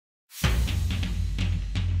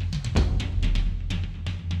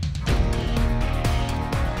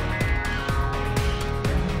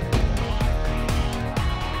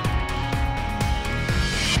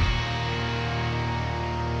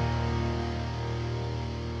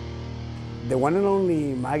The one and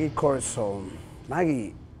only Maggie Corso.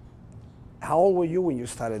 Maggie, how old were you when you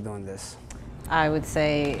started doing this? I would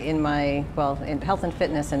say in health and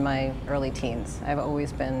fitness in my early teens. I've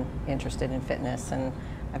always been interested in fitness and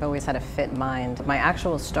I've always had a fit mind. My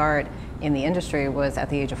actual start in the industry was at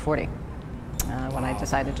the age of 40. When I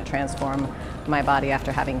decided to transform my body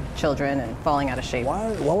after having children and falling out of shape.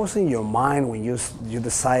 What was in your mind when you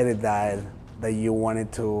decided that you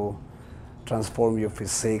wanted to transform your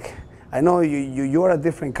physique? I know you are a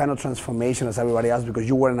different kind of transformation as everybody else because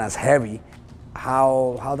you weren't as heavy.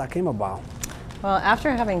 How that came about? Well,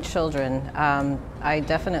 after having children, I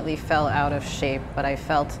definitely fell out of shape, but I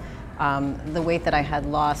felt the weight that I had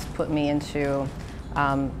lost put me into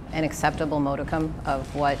an acceptable modicum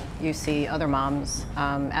of what you see other moms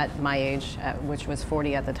at my age, which was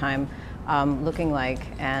 40 at the time, looking like.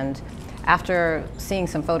 And after seeing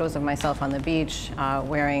some photos of myself on the beach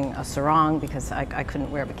wearing a sarong because I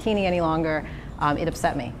couldn't wear a bikini any longer, it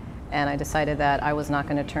upset me. And I decided that I was not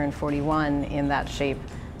going to turn 41 in that shape.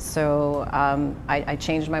 So I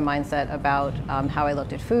changed my mindset about how I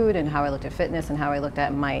looked at food and how I looked at fitness and how I looked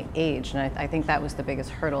at my age. And I think that was the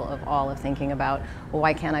biggest hurdle of all of thinking about, well,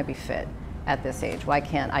 why can't I be fit at this age? Why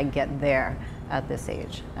can't I get there at this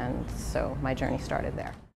age? And so my journey started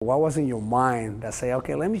there. What was in your mind that say,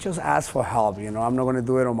 okay, let me just ask for help, I'm not going to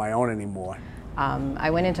do it on my own anymore? I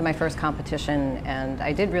went into my first competition and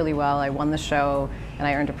I did really well. I won the show and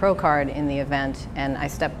I earned a pro card in the event, and I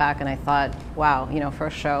stepped back and I thought, wow,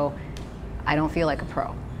 first show, I don't feel like a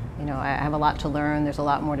pro. I have a lot to learn, there's a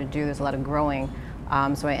lot more to do, there's a lot of growing.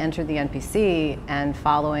 So I entered the NPC, and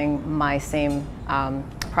following my same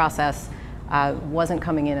process, wasn't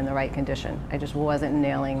coming in the right condition. I just wasn't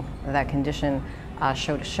nailing that condition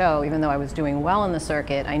show to show. Even though I was doing well in the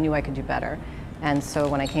circuit, I knew I could do better. And so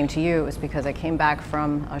when I came to you, it was because I came back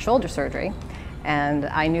from a shoulder surgery, and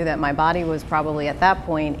I knew that my body was probably at that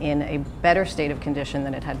point in a better state of condition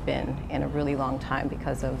than it had been in a really long time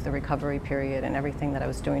because of the recovery period and everything that I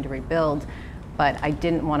was doing to rebuild. But I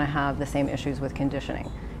didn't want to have the same issues with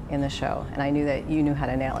conditioning in the show, and I knew that you knew how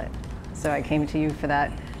to nail it. So I came to you for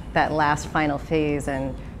that last final phase,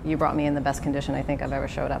 and you brought me in the best condition I think I've ever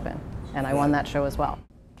showed up in, and I won that show as well.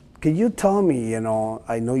 Can you tell me, I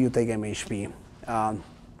know you take MHP.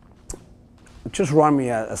 Just run me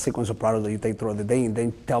a sequence of products that you take throughout the day, and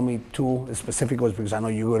then tell me two specific ones because I know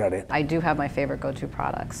you're good at it. I do have my favorite go-to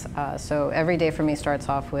products. So every day for me starts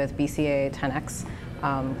off with BCAA 10X.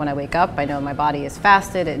 When I wake up, I know my body is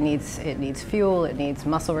fasted, it needs fuel, it needs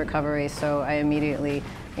muscle recovery, so I immediately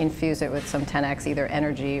infuse it with some 10X, either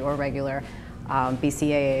energy or regular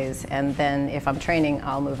BCAAs, and then if I'm training,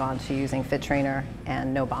 I'll move on to using Fit Trainer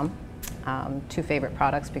and No Bomb. Two favorite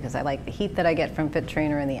products because I like the heat that I get from Fit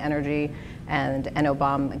Trainer and the energy, and No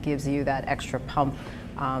Bomb gives you that extra pump,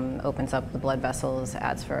 opens up the blood vessels,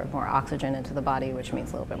 adds for more oxygen into the body, which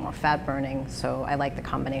means a little bit more fat burning, so I like the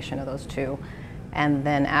combination of those two. And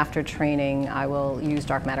then after training, I will use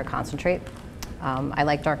dark matter concentrate. I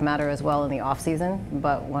like dark matter as well in the off season,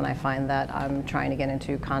 but when I find that I'm trying to get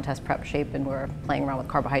into contest prep shape and we're playing around with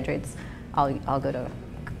carbohydrates, I'll go to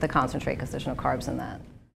the concentrate because there's no carbs in that.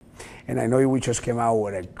 And I know we just came out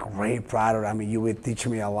with a great product. I mean, you were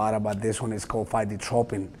teaching me a lot about this one. It's called 5D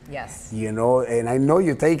Tropin. Yes. And I know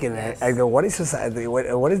you're taking it. Yes. I go, what is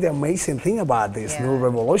the amazing thing about this new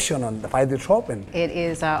revolution on the 5D Tropin? It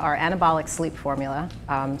is our anabolic sleep formula.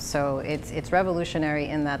 So it's revolutionary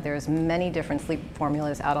in that there's many different sleep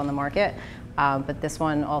formulas out on the market. But this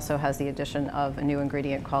one also has the addition of a new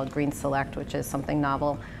ingredient called Green Select, which is something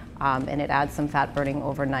novel. And it adds some fat burning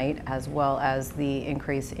overnight as well as the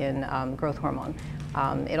increase in growth hormone.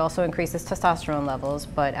 It also increases testosterone levels,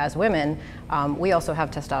 but as women, we also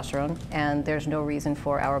have testosterone, and there's no reason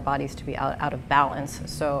for our bodies to be out of balance.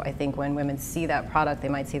 So I think when women see that product, they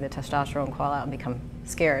might see the testosterone call out and become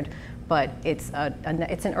scared, but it's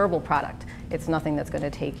an herbal product. It's nothing that's going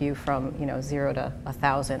to take you from 0 to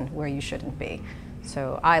 1,000 where you shouldn't be.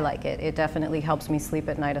 So I like it. It definitely helps me sleep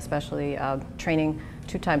at night, especially training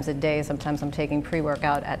 2 times a day. Sometimes I'm taking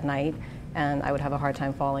pre-workout at night, and I would have a hard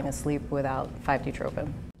time falling asleep without 5D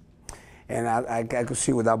Tropin. And I could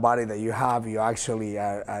see with that body that you have, you actually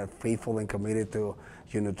are faithful and committed to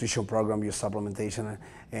your nutrition program, your supplementation.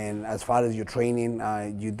 And as far as your training,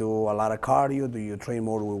 you do a lot of cardio? Do you train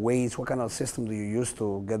more with weights? What kind of system do you use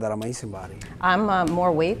to get that amazing body? I'm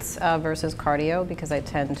more weights versus cardio because I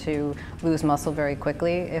tend to lose muscle very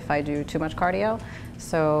quickly if I do too much cardio.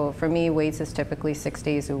 So for me, weights is typically 6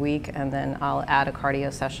 days a week, and then I'll add a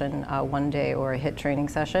cardio session one day or a HIIT training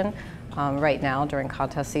session. Right now, during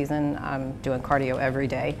contest season, I'm doing cardio every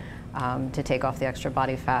day. to take off the extra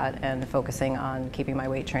body fat and focusing on keeping my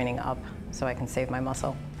weight training up so I can save my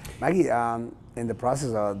muscle. Maggie, in the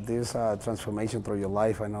process of this transformation through your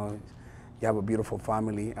life, I know you have a beautiful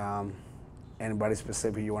family. Anybody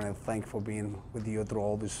specific you want to thank for being with you through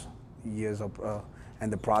all these years of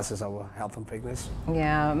and the process of health and fitness?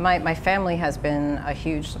 Yeah, my family has been a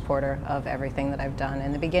huge supporter of everything that I've done.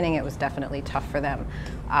 In the beginning, it was definitely tough for them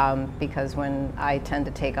because when I tend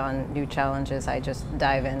to take on new challenges, I just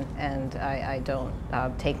dive in and I don't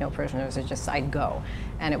take no prisoners. I go.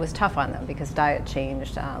 And it was tough on them because diet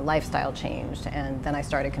changed, lifestyle changed, and then I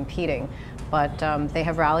started competing. But they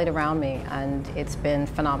have rallied around me, and it's been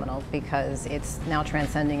phenomenal because it's now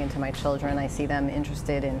transcending into my children. I see them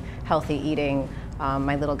interested in healthy eating.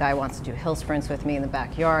 My little guy wants to do hill sprints with me in the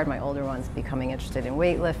backyard. My older one's becoming interested in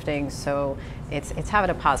weightlifting. So it's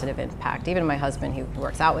having a positive impact. Even my husband, he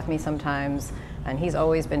works out with me sometimes, and he's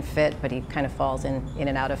always been fit, but he kind of falls in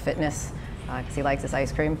and out of fitness because he likes his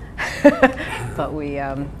ice cream. But we,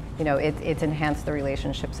 you know, it's enhanced the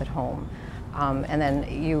relationships at home. And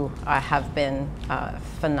then you have been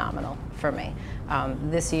phenomenal for me.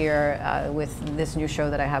 This year, with this new show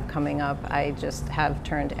that I have coming up, I just have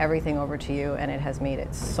turned everything over to you, and it has made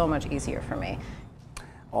it so much easier for me.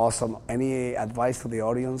 Awesome. Any advice to the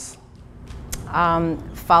audience?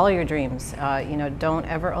 Follow your dreams. You know, don't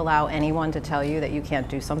ever allow anyone to tell you that you can't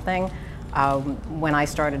do something. When I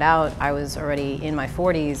started out, I was already in my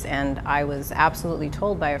 40s, and I was absolutely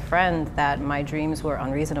told by a friend that my dreams were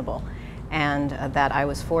unreasonable, and that I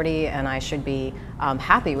was 40 and I should be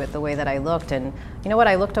happy with the way that I looked. And you know what,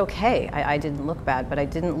 I looked okay. I didn't look bad, but I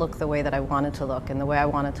didn't look the way that I wanted to look. And the way I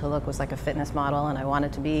wanted to look was like a fitness model, and I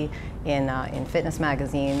wanted to be in fitness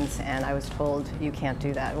magazines, and I was told, you can't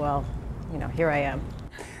do that. Well, you know, here I am.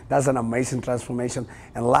 That's an amazing transformation.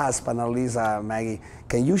 And last but not least, Maggie,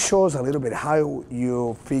 can you show us a little bit how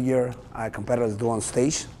you figure competitors do on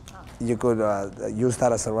stage? You could use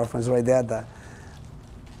that as a reference right there.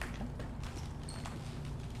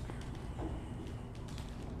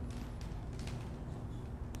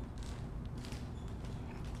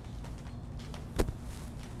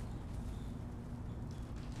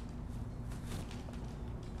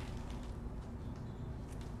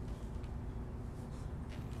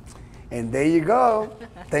 And there you go.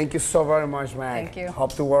 Thank you so very much, Mag. Thank you.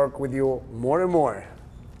 Hope to work with you more and more.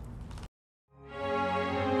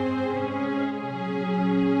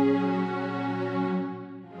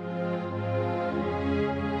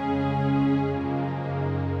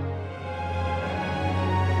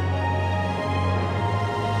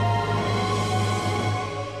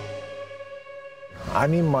 I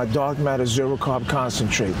need my dark matter zero carb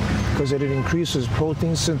concentrate because it increases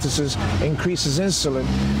protein synthesis, increases insulin,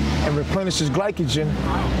 and replenishes glycogen,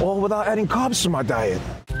 all without adding carbs to my diet.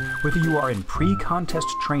 Whether you are in pre-contest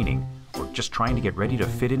training or just trying to get ready to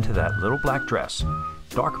fit into that little black dress,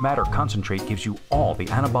 Dark Matter Concentrate gives you all the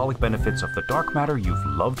anabolic benefits of the dark matter you've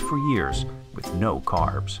loved for years with no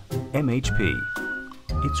carbs. MHP.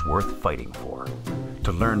 It's worth fighting for.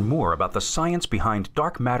 To learn more about the science behind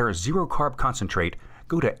Dark Matter Zero Carb Concentrate,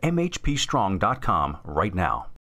 go to mhpstrong.com right now.